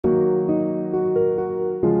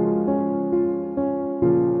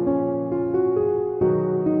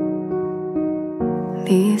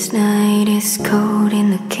This night is cold in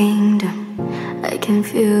the kingdom. I can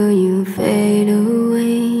feel you fade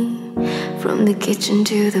away. From the kitchen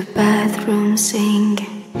to the bathroom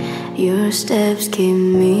singing, your steps keep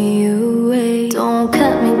me away. Don't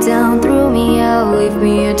cut me down, throw me out, leave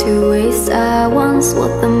me here to waste. I once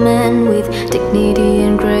was the man with dignity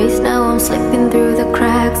and grace. Now I'm slipping through the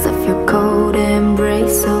cracks of your cold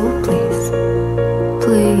embrace. So please,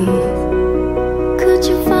 please, could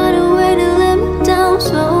you find a way to let me down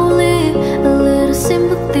slowly? A little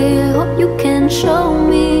sympathy, I hope you can show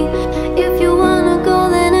me. If you wanna go,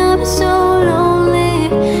 then I'll be so lonely.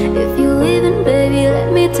 If you're leaving, baby,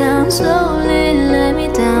 let me down slowly. Let me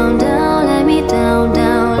down, down, let me down,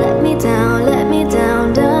 down, let me down, let me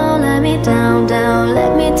down, down, let me down, down,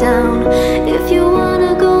 let me down. If you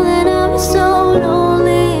wanna go, then I'll be so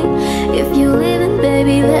lonely. If you're leaving,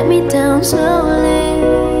 baby, let me down slowly.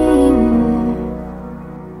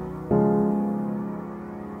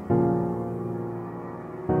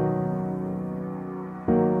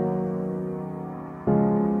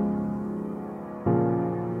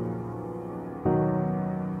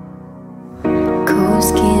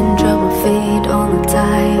 Skin drop my feet on the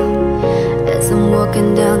tile as I'm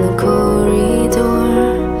walking down the corridor.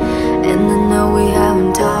 And I know we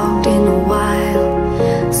haven't talked in a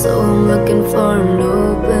while, so I'm looking for an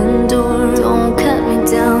open door. Don't cut me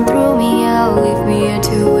down, throw me out, leave me here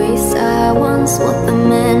to waste. I once was the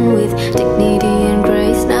man with dignity and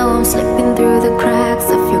grace. Now I'm slipping through the cracks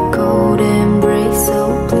of your cold embrace.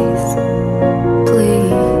 So please,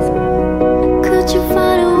 please, could you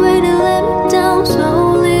find a way to let me down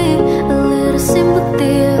slowly? A little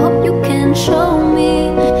sympathy, I hope you can show me.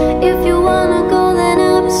 If you wanna go, then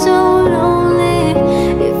I'll be so lonely.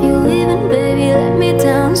 If you're leaving, baby, let me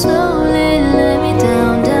down slowly. Let me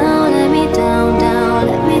down, down, let me down, down,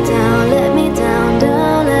 let me down, let me down,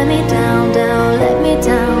 down, let me down, down, let me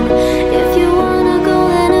down. If you wanna go,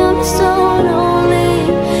 then I'll be so lonely.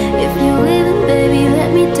 If you're leaving, baby,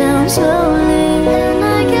 let me down slowly. And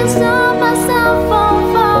I can't stop myself from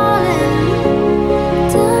falling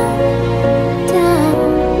down, down.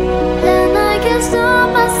 And I can't stop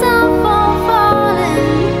myself from falling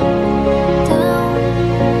down,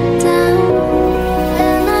 down.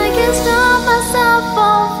 And I can't stop myself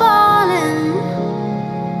from falling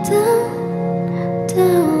down,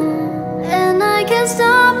 down. And I can't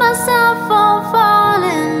stop myself from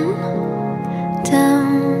falling down,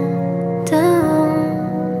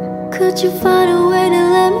 down. Could you find a way to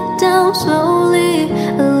let me down slowly?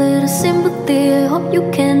 A little sympathy, I hope you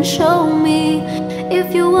can show me.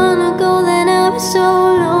 If you wanna go, then I'll be so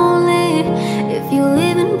lonely. If you're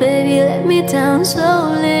leaving, baby, let me down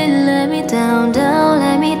slowly. Let me down, down,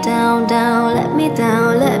 let me down, down, let me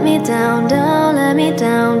down, let me down, down, let me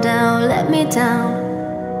down, down, let me down.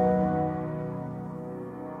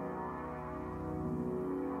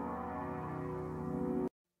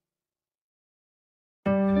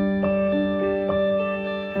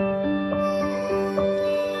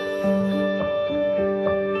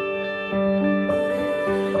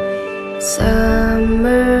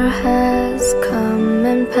 Summer has come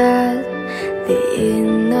and passed. The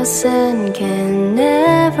innocent can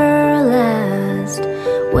never last.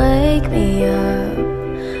 Wake me up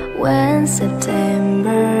when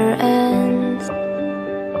September ends.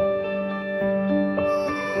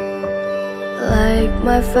 Like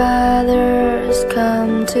my father's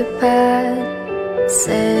come to pass.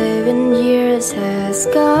 7 years has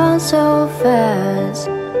gone so fast.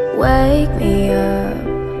 Wake me up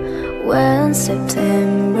when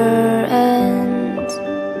September ends.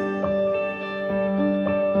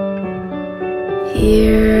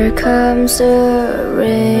 Here comes the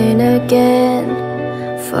rain again,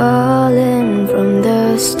 falling from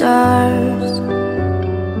the stars,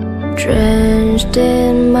 drenched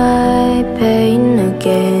in my pain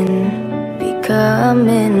again,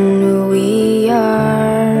 becoming who we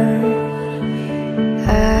are.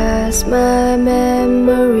 As my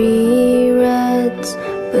memory rests,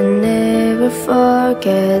 but never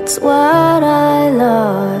forgets what I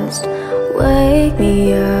lost. Wake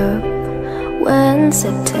me up when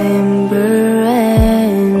September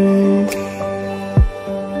ends.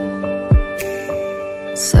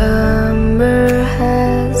 Summer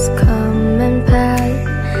has come and passed.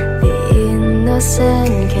 The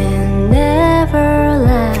innocent can never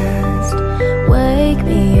last. Wake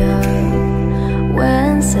me up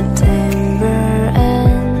when September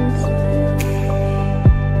ends.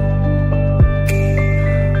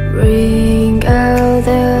 Ring out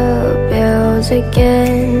the bells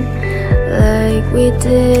again, like we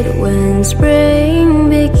did when spring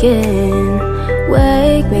began.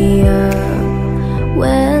 Wake me up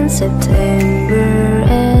when September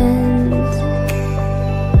ends.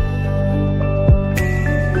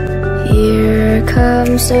 Here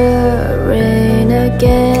comes the rain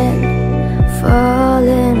again,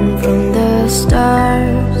 falling from the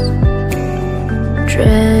stars,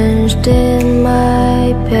 drenched in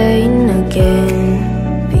my pain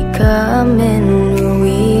again, becoming who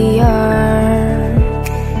we are.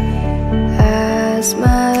 As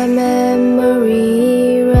my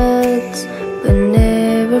memory rests, but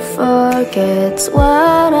never forgets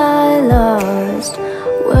what I lost,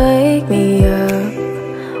 wake me up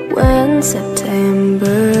when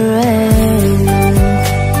September ends.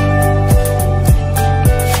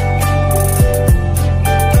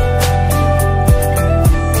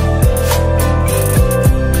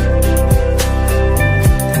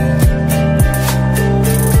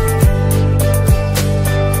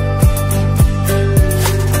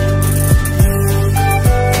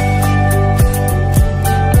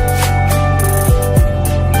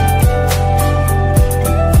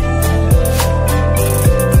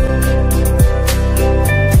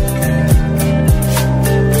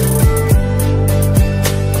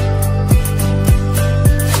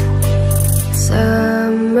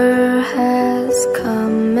 Summer has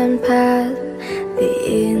come and passed, the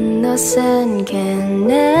innocent can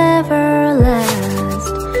never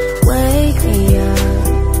last. Wake me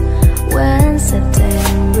up when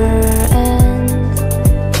September ends.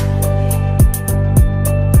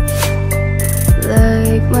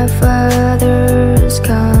 Like my father's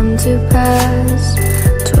come to pass,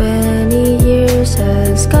 20 years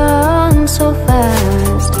has gone so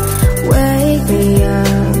fast. Wake me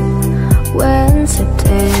up when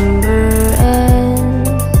September ends.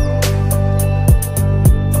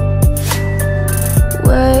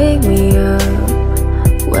 Wake me up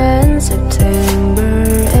when September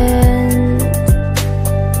ends.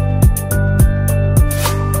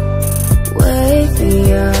 Wake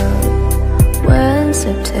me up when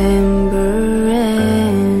September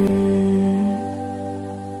ends.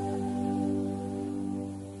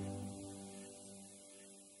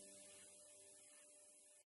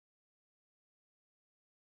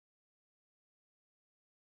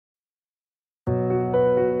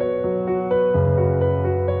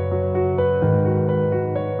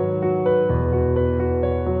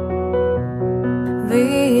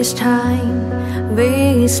 This time,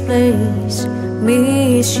 this place,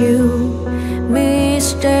 miss you,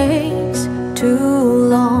 mistakes, too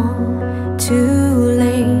long, too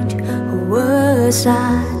late. Who was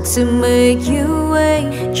I to make you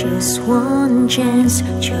wait? Just one chance,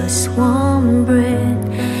 just one breath,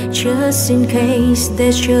 just in case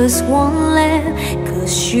there's just one left.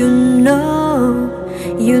 'Cause you know,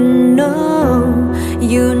 you know,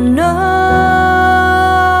 you know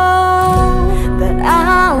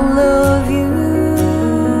I love you.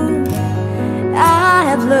 I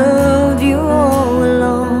have loved you all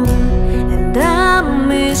along, and I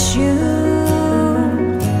miss you.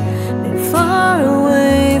 Been far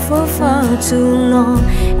away for far too long.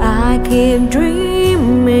 I keep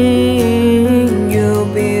dreaming you'll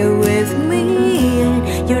be with me, and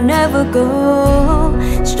you never go.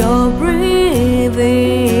 Stop breathing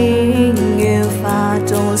if I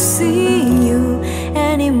don't see you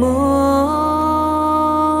anymore.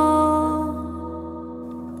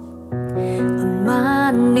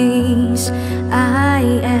 Knees,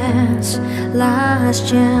 I ask, last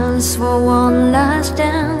chance for one last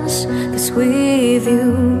dance. 'Cause with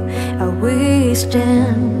you I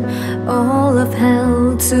withstand all of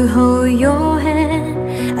hell to hold your hand.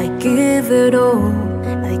 I give it all,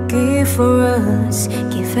 I give for us,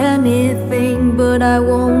 give anything, but I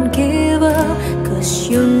won't give up. 'Cause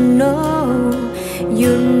you know,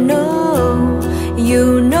 you know, you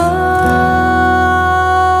know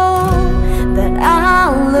I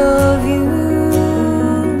love you.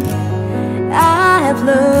 I have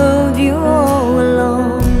loved you all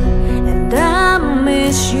along, and I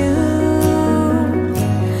miss you.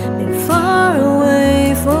 Been far away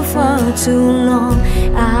for far too long.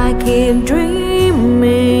 I keep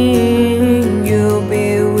dreaming you'll be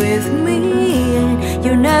with me, and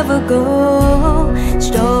you never go.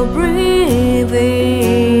 Stop breathing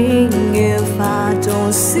if I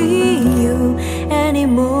don't see you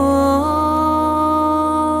anymore.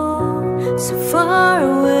 So far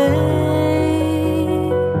away,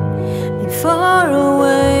 been far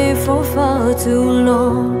away for far too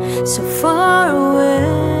long. So far away,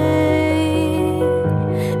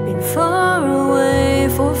 been far away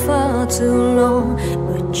for far too long.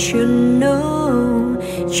 But you know,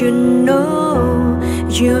 you know,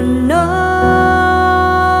 you know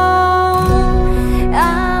I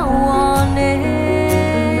want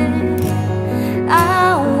it. I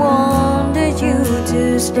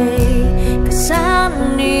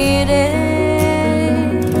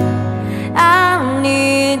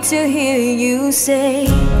to hear you say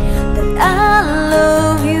that I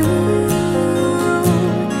love you.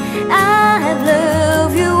 I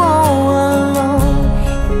love you all along,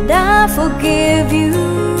 and I forgive you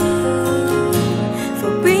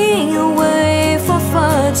for being away for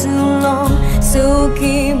far too long. So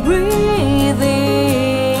keep breathing,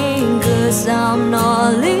 'cause I'm not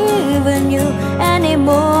leaving you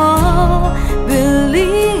anymore.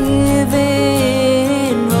 Believe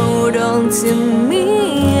in, hold on to me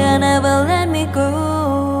and never let me go.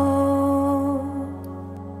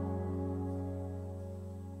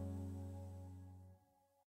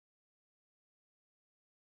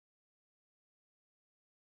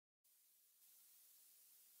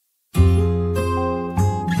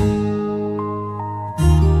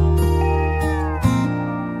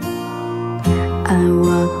 I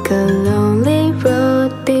walk a lonely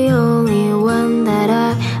road, the only one that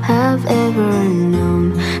I have ever known.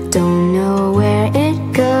 Don't know where it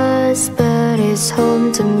goes, but it's home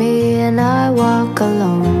to me, and I walk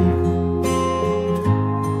alone.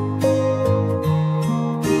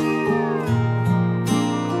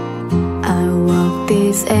 I walk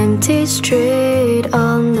this empty street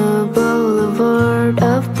on the boulevard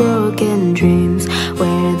of broken dreams,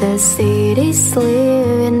 where the city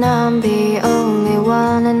sleeps and I'm the only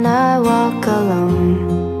one, and I walk alone.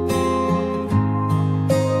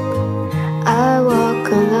 I walk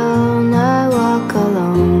alone, I walk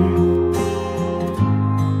alone.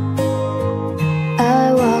 I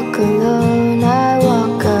walk alone, I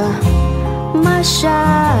walk my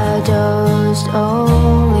shadow's the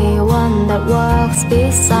only one that walks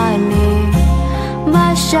beside me.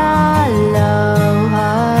 My shallow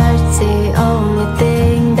heart's the only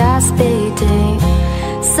thing that's beating.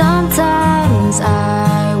 Sometimes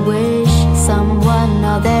I wish someone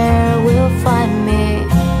out there will find me.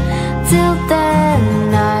 Till then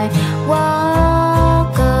I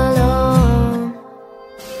walk alone.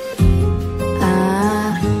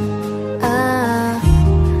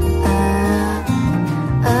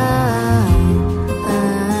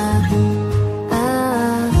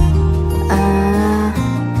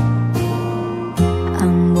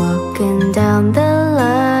 I'm walking down the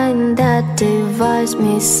line that divides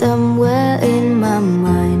me somewhere in my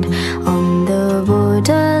mind, on the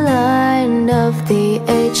borderline of the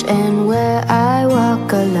age and where I walk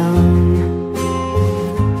alone.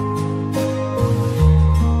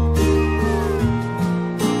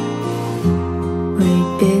 Read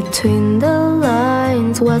between the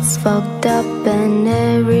lines what's fucked up and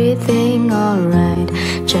everything alright.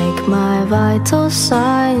 Check my vital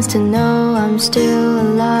signs to know I'm still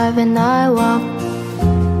alive, and I walk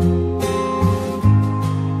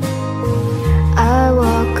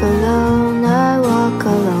alone, I walk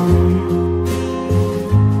alone.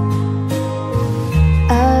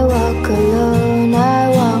 I walk alone, I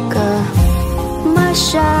walk my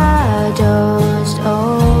shadow's the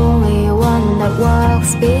only one that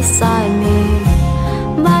walks beside me.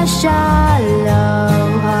 My shallow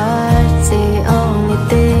heart's the only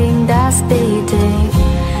thing that's beating.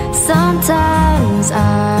 Sometimes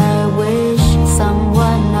I wish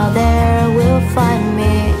someone out there will find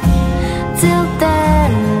me. Till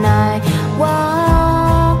then I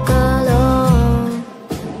walk alone.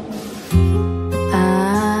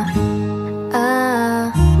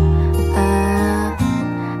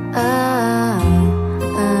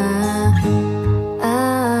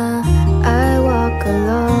 I walk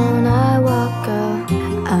alone, I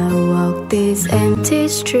walk this empty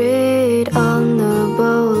street on the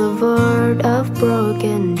boulevard of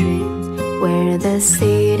broken dreams, where the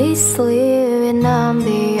city sleeps and I'm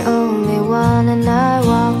the only one, and I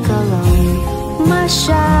walk alone. My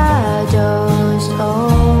shadow's the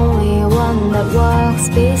only one that walks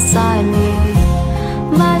beside me.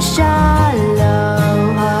 My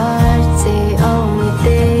shallow heart's the only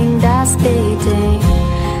thing that's beating.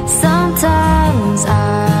 Sometimes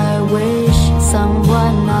I wish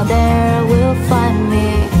someone out there will find me.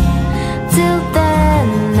 Till then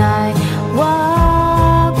I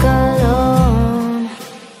walk alone.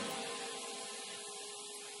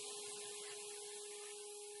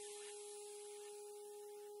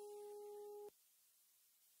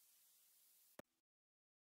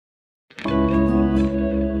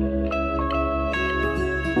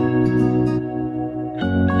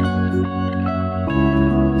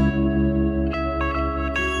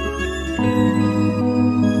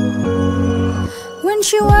 When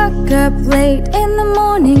she woke up late in the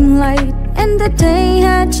morning light, and the day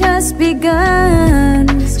had just begun,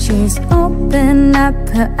 she's opened up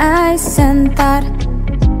her eyes and thought,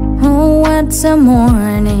 oh, what a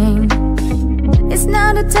morning. It's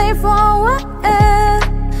not a day for what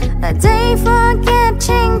that day for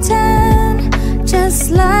Kensington,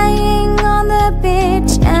 just lying on the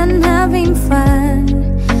beach and having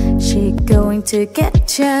fun. She going to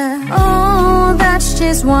get ya. Oh, that's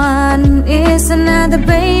just one, is another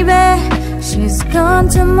baby. She's gone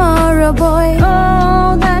tomorrow, boy.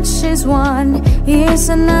 Oh, that's just one, is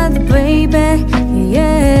another baby.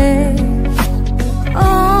 Yeah.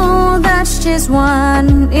 Oh, that's just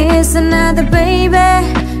one, is another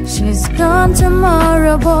baby. She's gone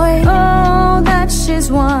tomorrow, boy. Oh, that's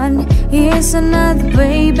just one, is another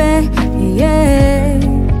baby. Yeah.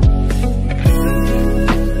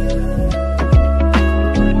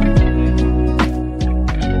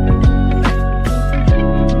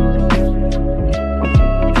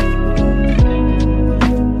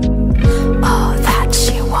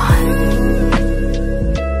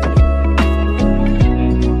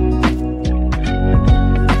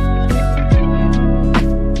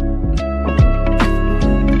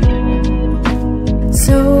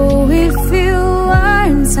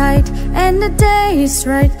 And the day is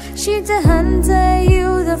right, she's the hunter,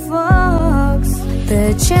 you the fox.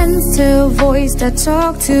 The gentle voice that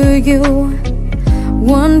talk to you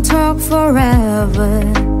won't talk forever.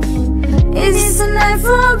 It is a night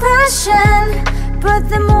for passion, but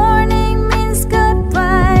the morning means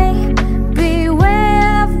goodbye.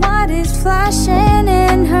 Beware of what is flashing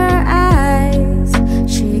in her eyes.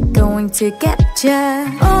 She going to get ya.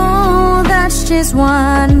 Oh, that's just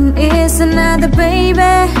one, is another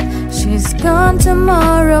baby. She's gone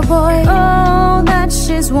tomorrow, boy. Oh, that's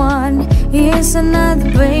just one, is another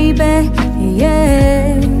baby.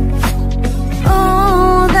 Yeah.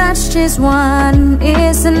 Oh, that's just one,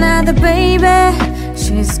 is another baby.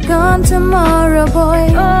 She's gone tomorrow, boy.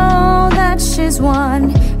 Oh, that's just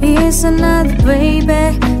one, is another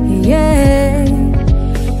baby. Yeah.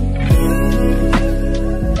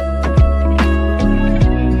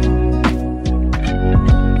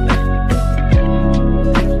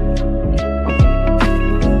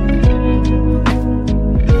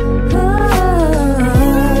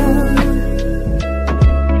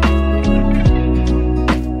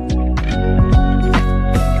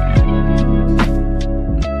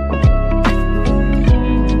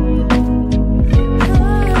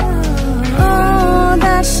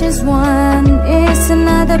 One is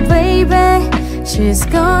another baby. She's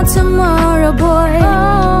gone tomorrow, boy.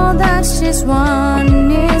 Oh, that's just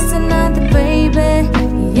one, is another baby.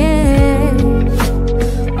 Yeah.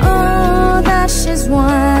 Oh, that's just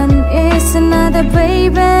one, is another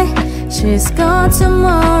baby. She's gone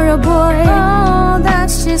tomorrow, boy. Oh,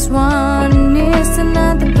 that's just one, is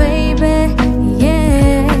another baby. Yeah.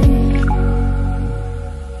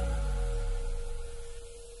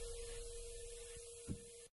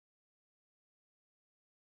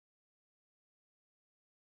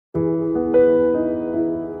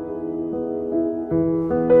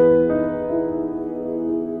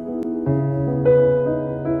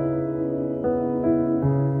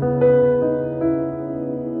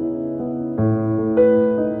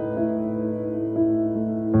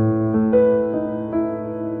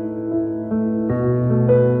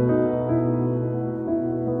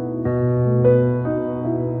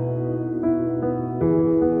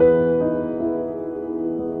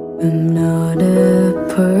 I'm not a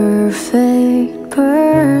perfect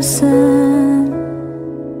person.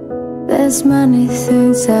 There's many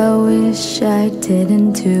things I wish I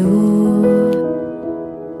didn't do,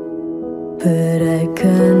 but I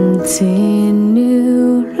continue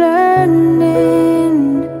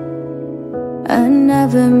learning. I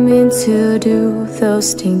never meant to do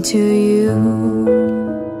those things to you,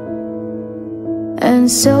 and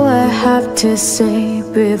so I have to say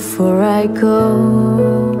before I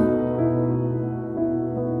go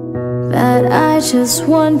that I just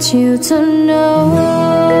want you to know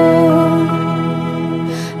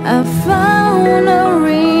I found a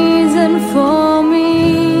reason for me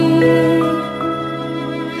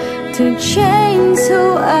to change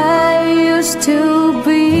who I used to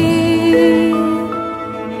be,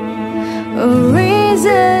 a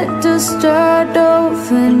reason to start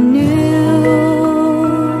over new,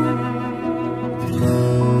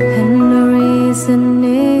 and the reason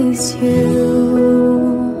is you.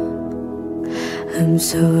 I'm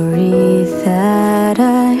sorry that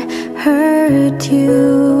I hurt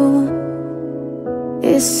you.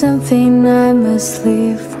 It's something I must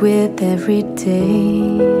live with every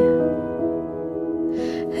day,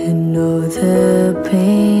 and all the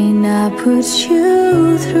pain I put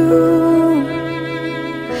you through,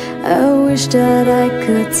 I wish that I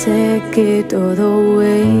could take it all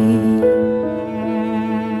away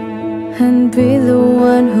and be the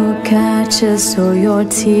one who catches all your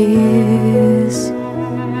tears.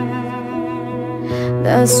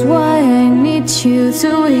 That's why I need you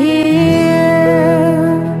to hear.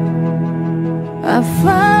 I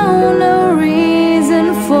found a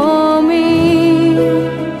reason for me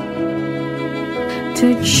to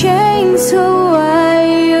change who I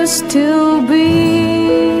used to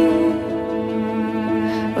be,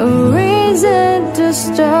 a reason to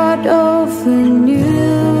start off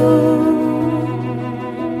anew.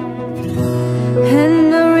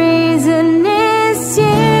 And the reason is you.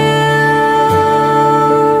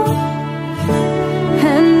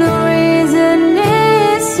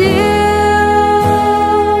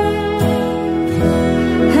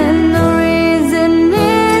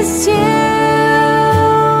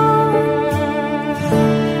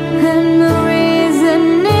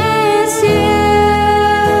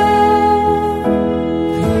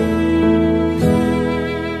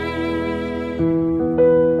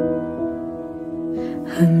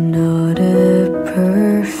 I'm not a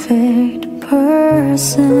perfect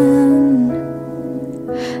person.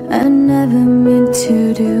 I never meant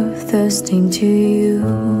to do this thing to you,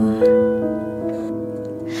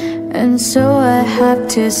 and so I have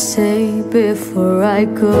to say before I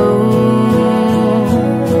go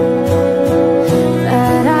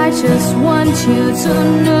that I just want you to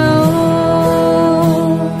know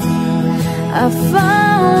I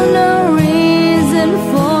found a reason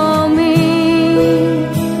for me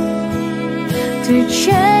to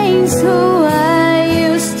change who I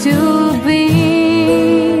used to be,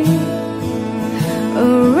 a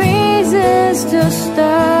reason to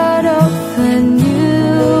start off anew.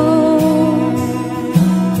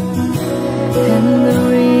 And the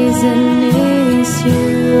reason is you.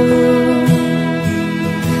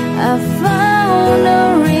 I found a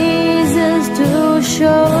reason to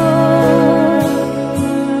show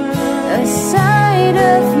a side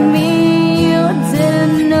of me you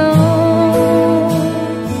didn't know.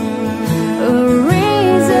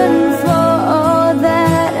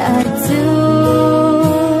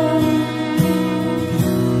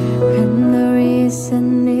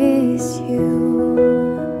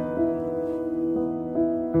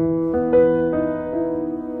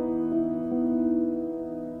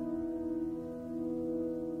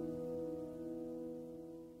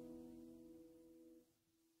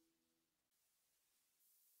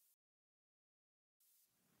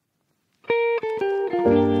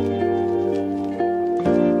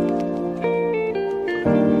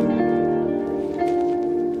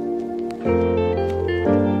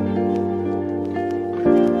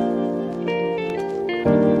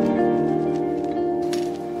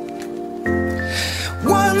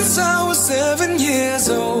 Once I was 7 years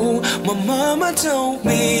old, my mama told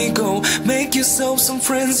me, go make yourself some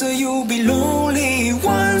friends or you'll be lonely.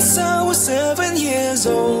 Once I was 7 years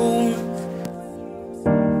old.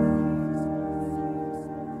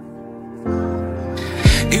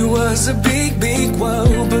 It was a big, big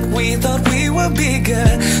world, but we thought we were bigger,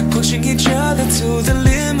 pushing each other to the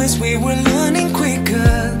limits, we were learning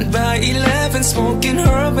quicker. By 11, smoking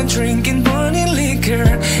herb and drinking burning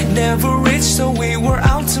liquor. Never rich, so we were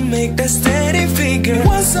out to make that steady figure.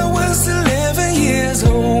 Once I was 11 years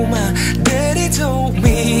old, my daddy told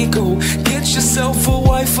me, go get yourself a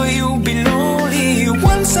wife or you'll be lonely.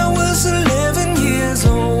 Once I was 11 years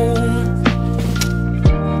old.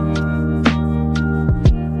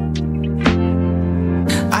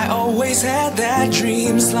 Always had that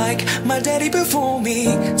dreams like my daddy before me,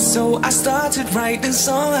 so I started writing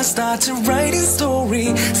songs, I started writing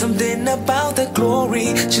story. Something about that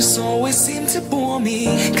glory just always seemed to bore me,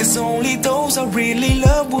 cause only those I really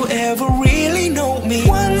love will ever really know me.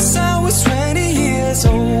 Once I was 20 years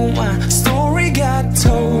old, my story got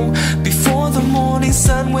told before the morning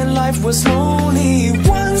sun when life was lonely.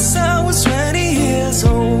 Once I was 20 years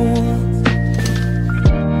old.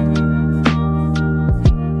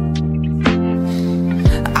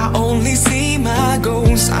 Only see my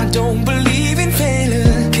goals, I don't believe in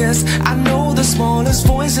failure, cause I know the smallest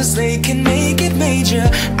voices, they can make it major.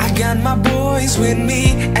 I got my boys with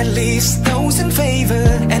me, at least those in favor.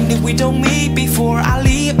 And if we don't meet before I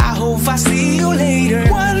leave, I hope I see you later.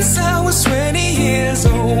 Once I was 20 years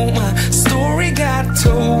old, my story got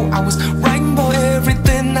told. I was writing about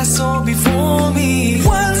everything I saw before me.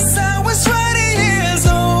 Once I was 20 years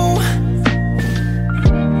old.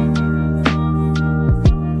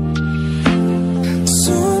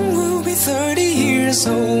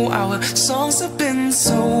 So our songs have been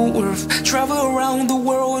so worth travel around the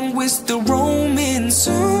world and with the roaming.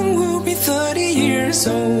 Soon we'll be 30 years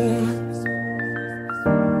old.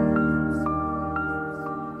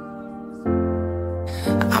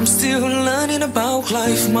 I'm still learning thinking about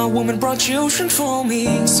life. My woman brought children for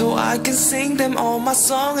me, so I can sing them all my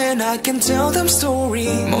song and I can tell them story.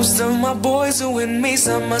 Most of my boys are with me,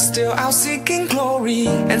 some are still out seeking glory,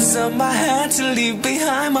 and some I had to leave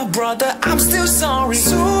behind. My brother, I'm still sorry.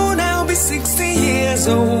 Soon I'll be 60 years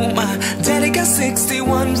old. My daddy got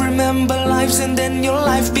 61. Remember lives and then your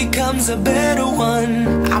life becomes a better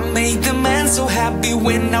one. I made the man so happy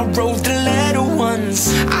when I wrote the letter once.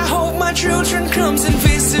 I hope my children comes and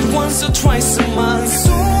visit once or twice a month.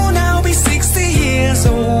 Soon I'll be 60 years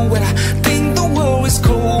old. When I think the world is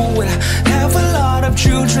cold, when I have a lot of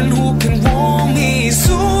children who can warm me.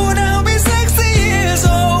 Soon I'll be 60 years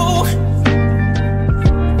old.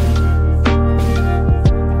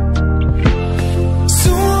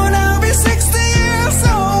 Soon I'll be 60 years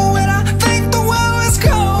old. When I think the world is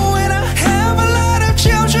cold, when I have a lot of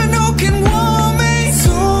children who can warm me.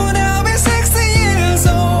 Soon I'll be 60 years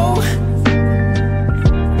old.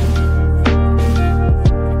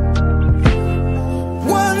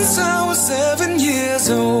 Once I was 7 years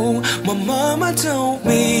old. My mama told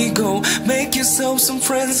me, go make yourself some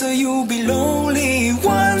friends or you'll be lonely.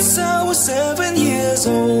 Once I was 7 years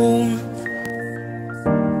old.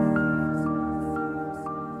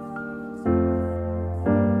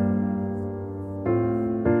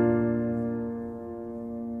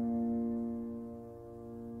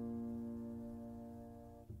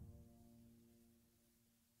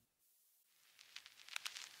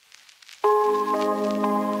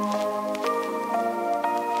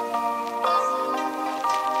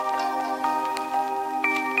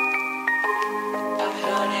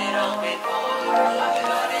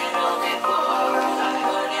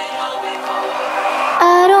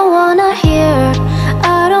 I don't wanna hear,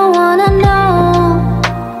 I don't wanna know.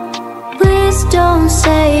 Please don't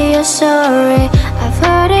say you're sorry. I've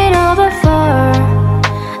heard it all before,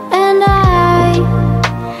 and I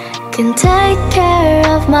can take care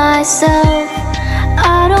of myself.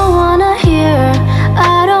 I don't wanna hear,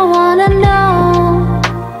 I don't wanna know.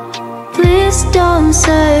 Please don't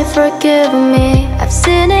say forgive me. I've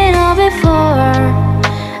seen it all before,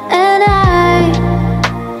 and I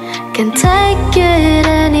can't take it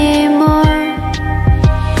anymore.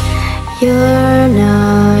 You're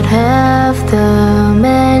not half the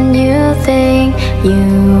man you think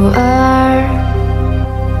you are.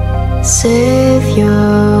 Save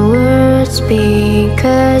your words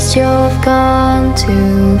because you've gone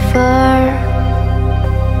too far.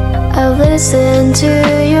 I've listened to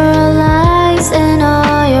your lies and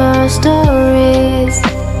all your stories.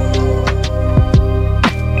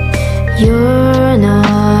 You're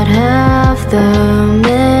not half the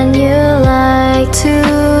man you like to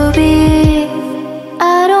be. I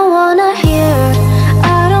don't wanna hear,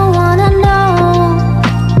 I don't wanna know.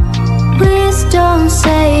 Please don't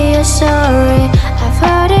say you're sorry. I've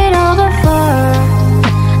heard it all before,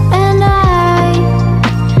 and I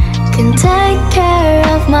can take care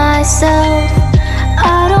of myself.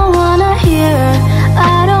 I don't wanna hear,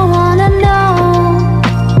 I don't wanna know.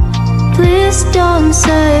 Please don't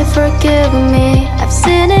say forgive me. I've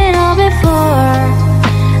seen it all before,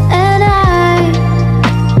 and I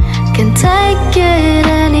can't take it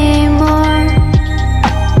anymore.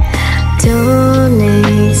 Don't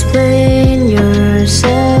explain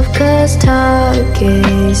yourself, 'cause talk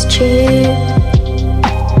is cheap.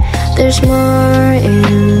 There's more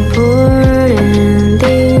important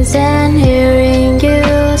things than hearing you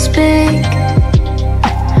speak.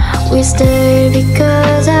 We stay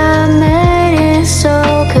because I made it so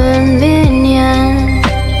convenient.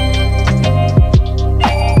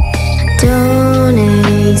 Don't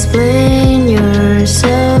explain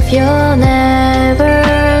yourself, you'll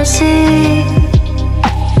never see.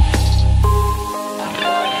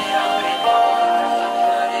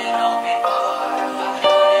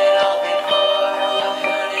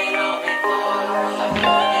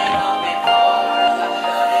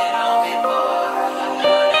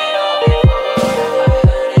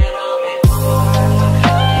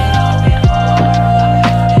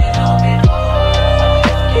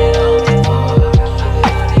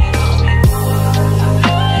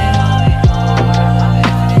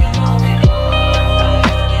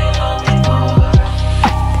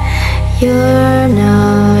 You're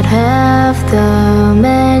not half the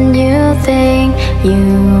man you think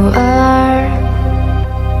you are.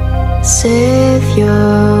 Save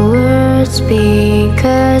your words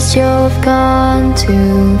because you've gone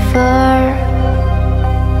too far.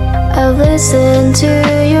 I've listened to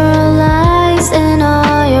your lies and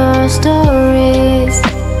all your stories.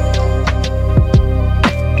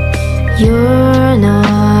 You're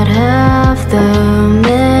not half the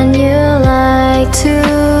man you like to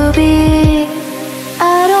be.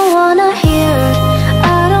 I don't wanna hear,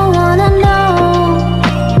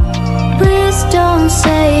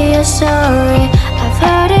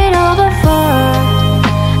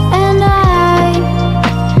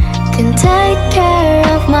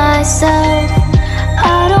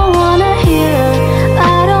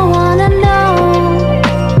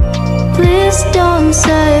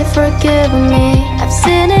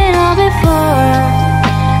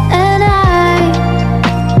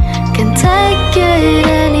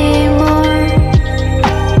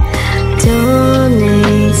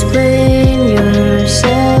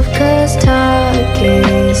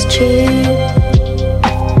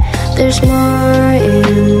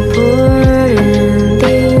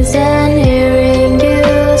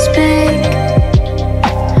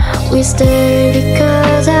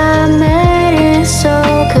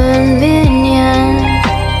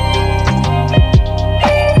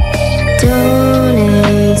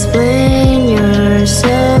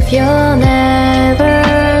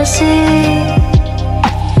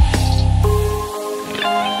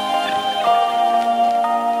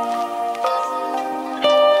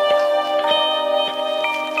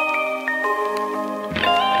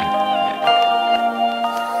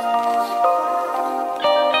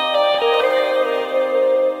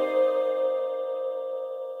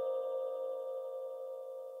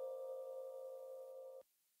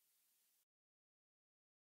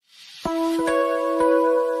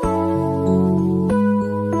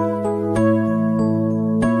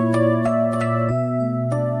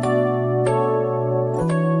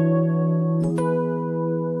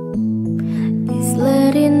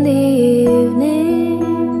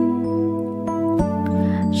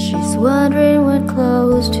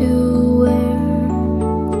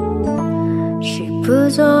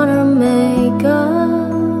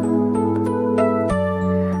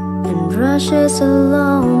 brushes her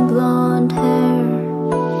long blonde hair.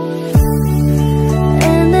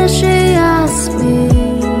 And then she asked me,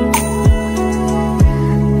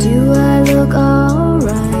 do I look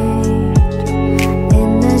alright?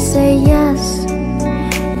 And I say yes,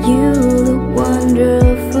 you look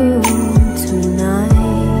wonderful tonight.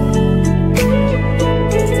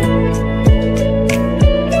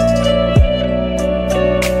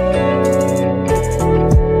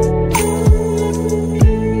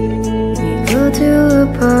 To a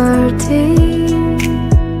party,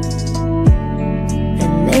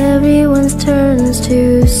 and everyone's turns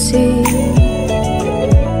to see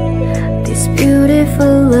this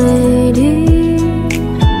beautiful lady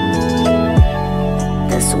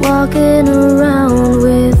that's walking around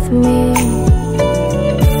with me.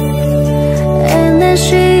 And then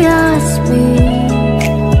she asked me,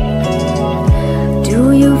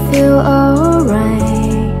 do you feel alright?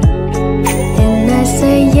 And I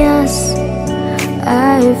say yes,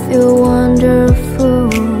 I feel wonderful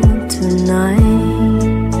tonight.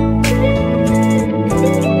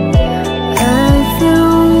 I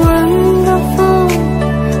feel wonderful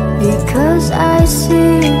because I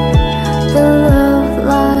see the love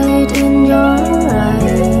light in your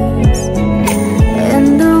eyes, and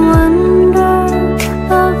the wonder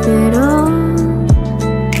of it all,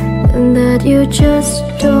 and that you just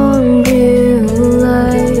don't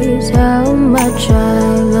realize how much I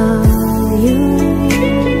love you.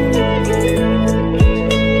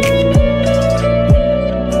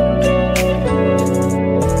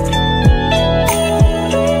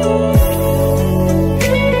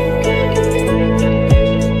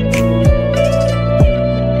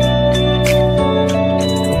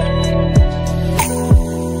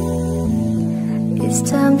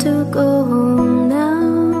 To go home now,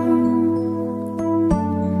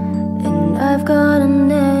 and I've got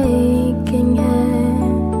an aching head,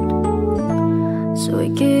 so I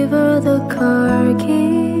give her the car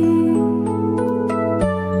key.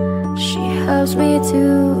 She helps me to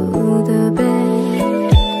the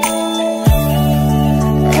bed,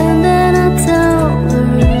 and then I tell her,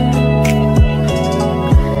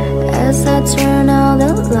 as I turn out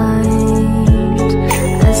the light,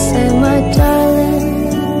 I say, my darling,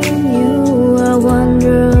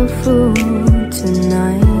 wonderful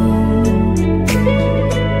tonight.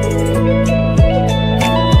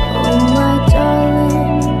 Oh my darling,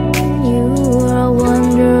 you are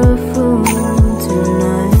wonderful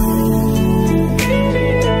tonight.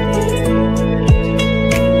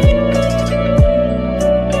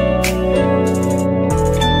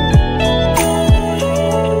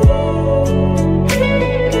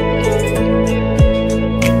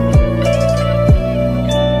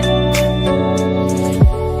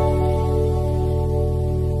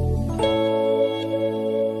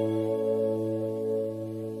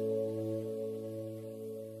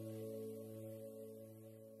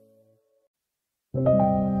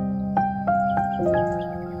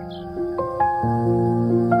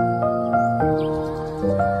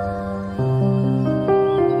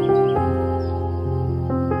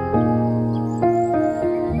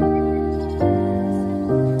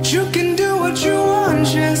 You can do what you want,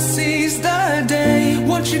 just seize the day.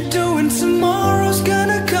 What you're doing tomorrow's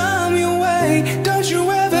gonna come your way. Don't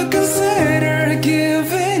you ever consider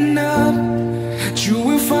giving up. You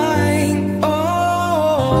will find,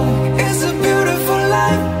 oh, it's a beautiful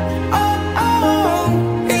life. Oh, oh,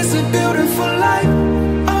 it's a beautiful life.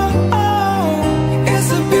 Oh, oh,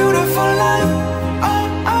 it's a beautiful life. Oh,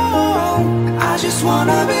 oh, I just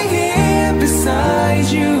wanna be here beside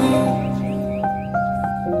you.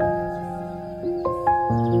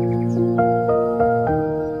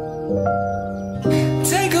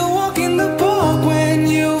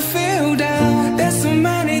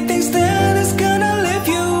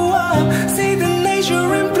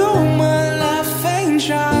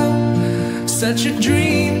 Such a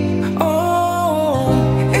dream, oh,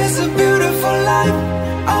 it's a beautiful life.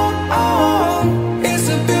 Oh, oh, it's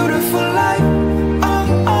a beautiful life. Oh,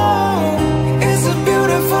 oh, it's a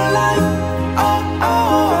beautiful life. Oh,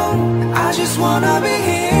 oh, I just wanna be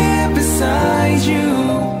here beside you.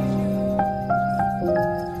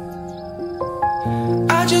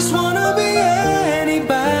 I just wanna be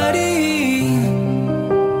anybody.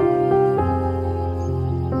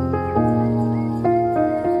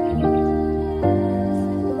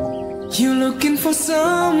 You're looking for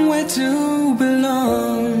somewhere to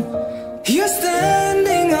belong. You're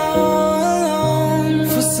standing all alone,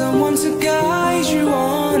 for someone to guide you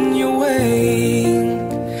on your way.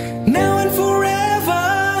 Now and forever,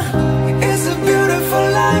 it's a beautiful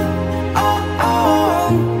life. Oh,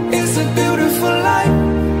 oh, it's a beautiful life.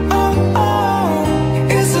 Oh, oh,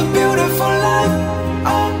 it's a beautiful life.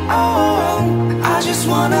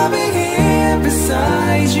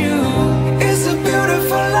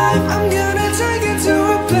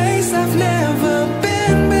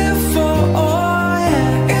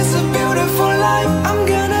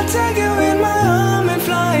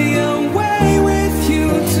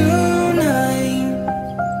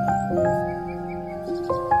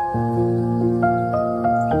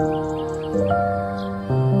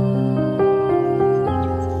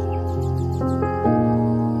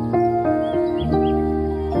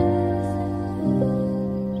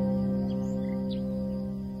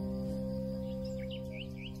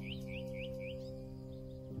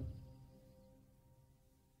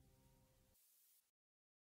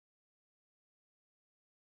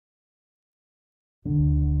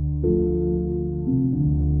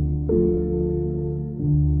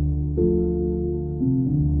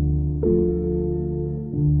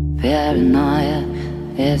 paranoia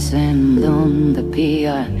is in bloom. The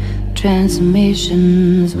PR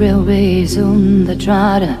transmissions will resume. They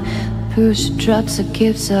try to push trucks that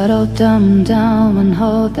keeps it all dumbed down and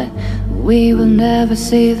hope that we will never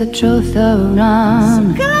see the truth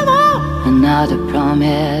around. So come on! Another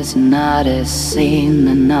promise, another scene,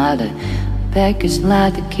 another package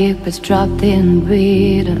like to keep us trapped in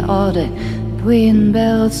greed, and all the green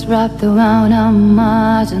belts wrapped around our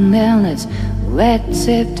minds, and then let's red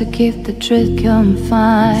tape to keep the truth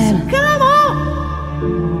confined. So come on!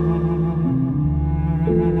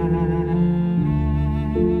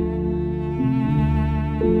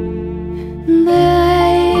 They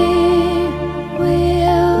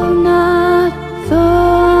will not force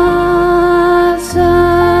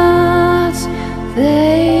us.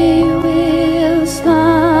 They will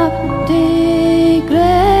stop degrading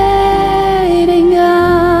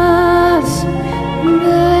us.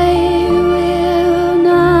 They will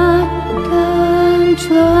not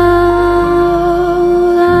control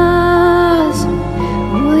us.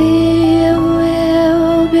 We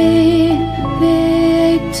will be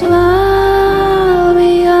victorious.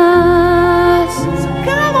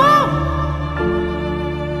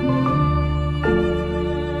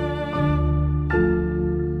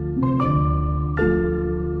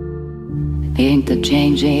 Think the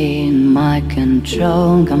change in my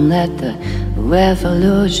control. Come let the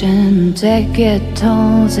revolution take its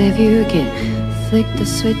tolls. If you can flick the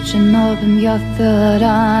switch and open your third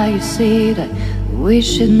eye, you see that we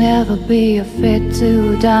should never be afraid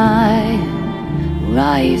to die.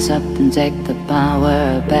 Rise up and take the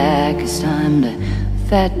power back. It's time the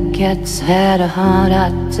fat cats had a heart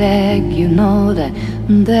attack. You know that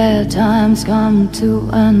their time's come to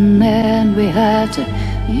an end. We had to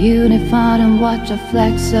unify and watch our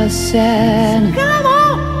flags ascend. Come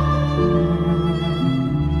on!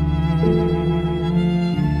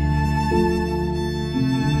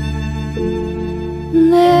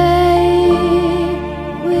 They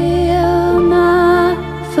will not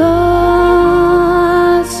force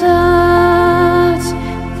us.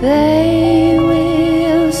 They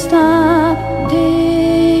will stop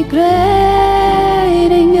degrading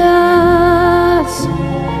us.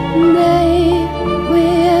 They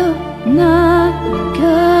will not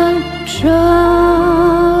control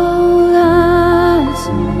us.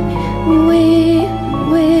 We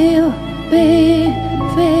will be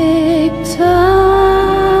victorious.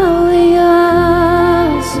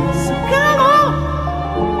 So come on!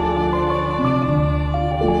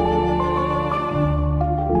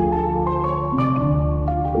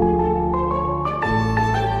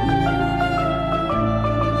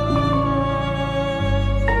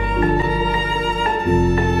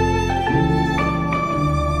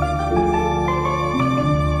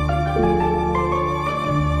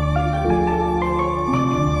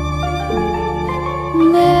 They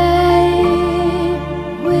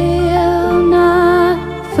will not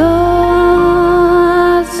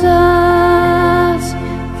force us.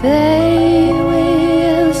 They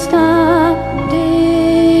will stop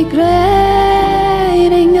degrading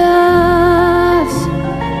us.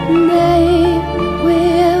 They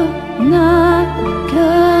will not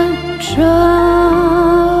control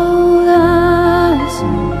us.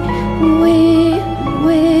 We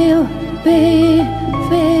will be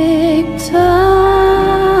victorious.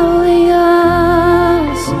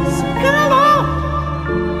 So come on!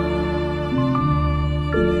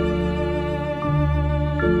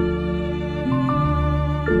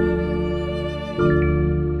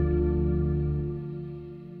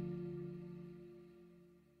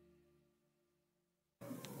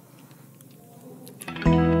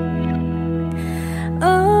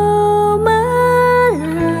 Oh, my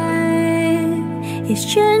life is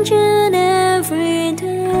changing every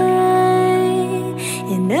day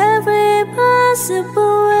in every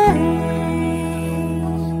possible way.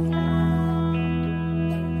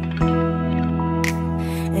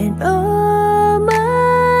 And all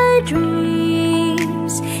my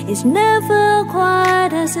dreams is never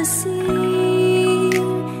quite as it seems,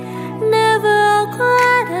 never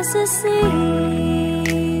quite as it seems.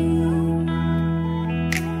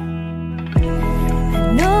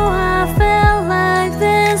 I felt like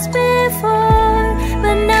this before,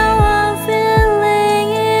 but now I'm feeling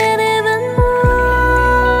it even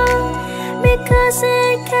more, because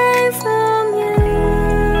it came from you.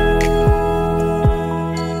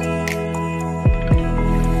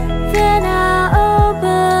 Then I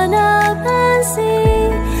open up and see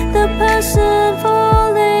the person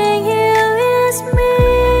falling here is me,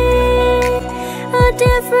 a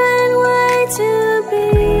different way to be.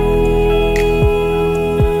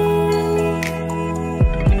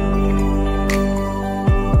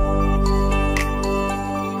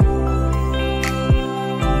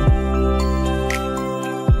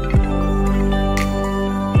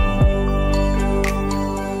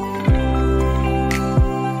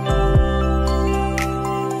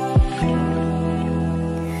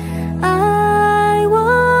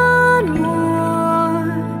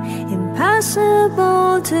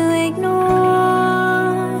 to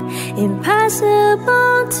ignore,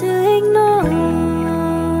 impossible to ignore.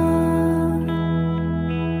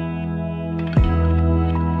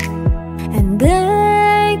 And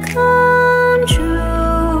they come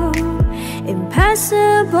true,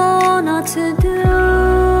 impossible not to do,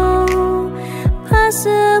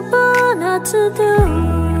 possible not to do.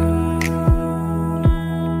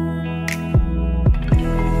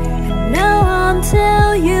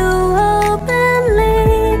 Tell you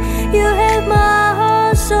openly, you have my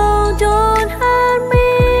heart, so don't hurt me.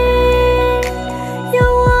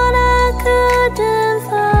 You're what I couldn't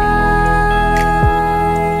find.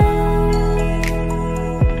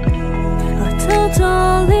 A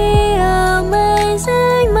totally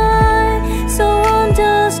amazing mind, so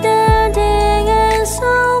understanding and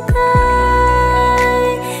so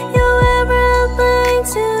kind. You're everything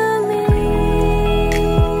to me.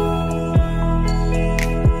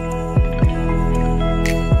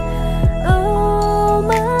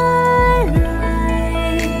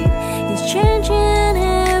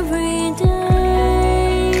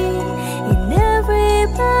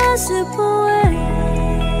 Possible